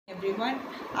everyone.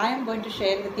 I am going to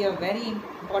share with you a very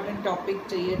important topic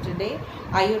to you today.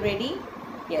 Are you ready?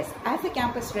 Yes, as a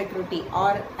campus recruitee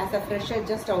or as a fresher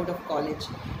just out of college,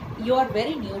 you are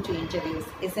very new to interviews,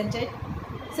 isn't it?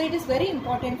 So it is very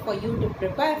important for you to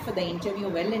prepare for the interview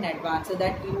well in advance so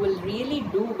that you will really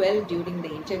do well during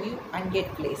the interview and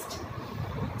get placed.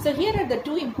 So here are the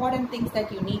two important things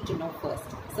that you need to know first.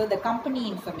 So the company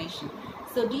information.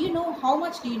 So how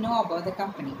much do you know about the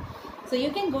company? So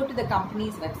you can go to the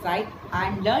company's website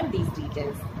and learn these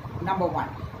details. Number one,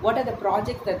 what are the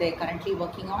projects that they are currently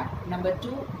working on? Number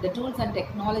two, the tools and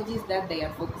technologies that they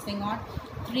are focusing on.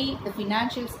 Three, the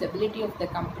financial stability of the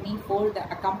company. Four, the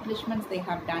accomplishments they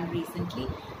have done recently.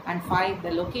 And five,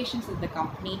 the locations that the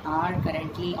company are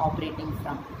currently operating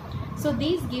from. So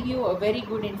these give you a very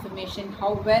good information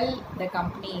how well the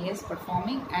company is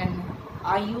performing and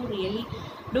are you really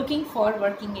looking for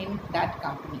working in that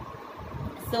company.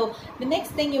 So the next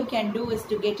thing you can do is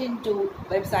to get into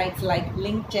websites like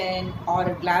LinkedIn or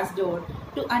Glassdoor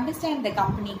to understand the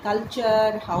company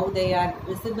culture, how they are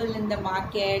visible in the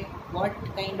market, what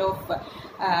kind of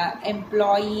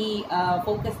employee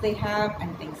focus they have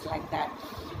and things like that.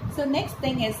 So next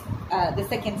thing is the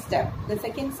second step. The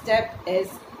second step is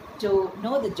to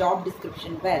know the job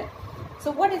description well.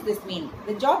 So what does this mean?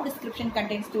 The job description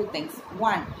contains two things.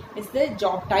 One is the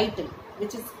job title,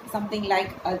 which is something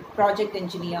like a project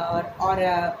engineer or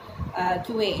a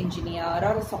QA engineer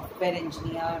or a software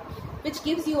engineer, which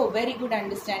gives you a very good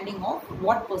understanding of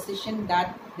what position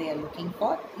that they are looking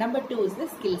for. Number two is the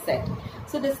skill set.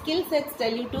 So the skill sets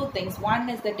tell you two things. One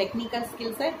is the technical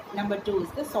skill set. Number two is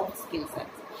the soft skill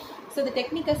sets. So the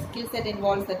technical skill set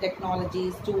involves the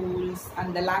technologies, tools,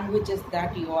 and the languages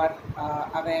that you are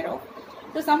aware of.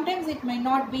 So sometimes it may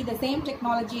not be the same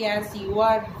technology as you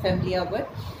are familiar with,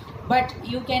 but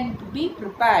you can be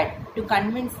prepared to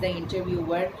convince the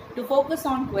interviewer to focus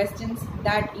on questions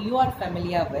that you are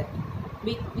familiar with,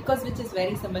 because which is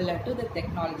very similar to the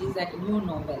technologies that you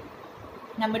know well.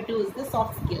 Number two is the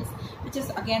soft skills, which is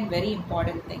again very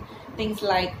important thing. Things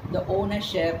like the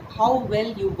ownership, how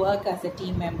well you work as a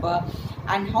team member,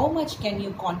 and how much can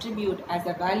you contribute as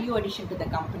a value addition to the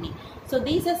company. So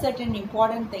these are certain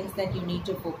important things that you need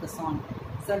to focus on.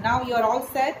 So now you're all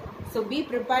set. So be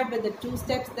prepared with the two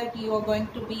steps that you are going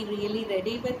to be really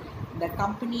ready with: the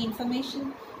company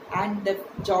information and the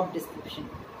job description.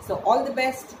 So all the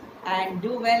best and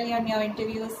do well on your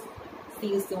interviews.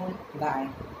 See you soon. Bye.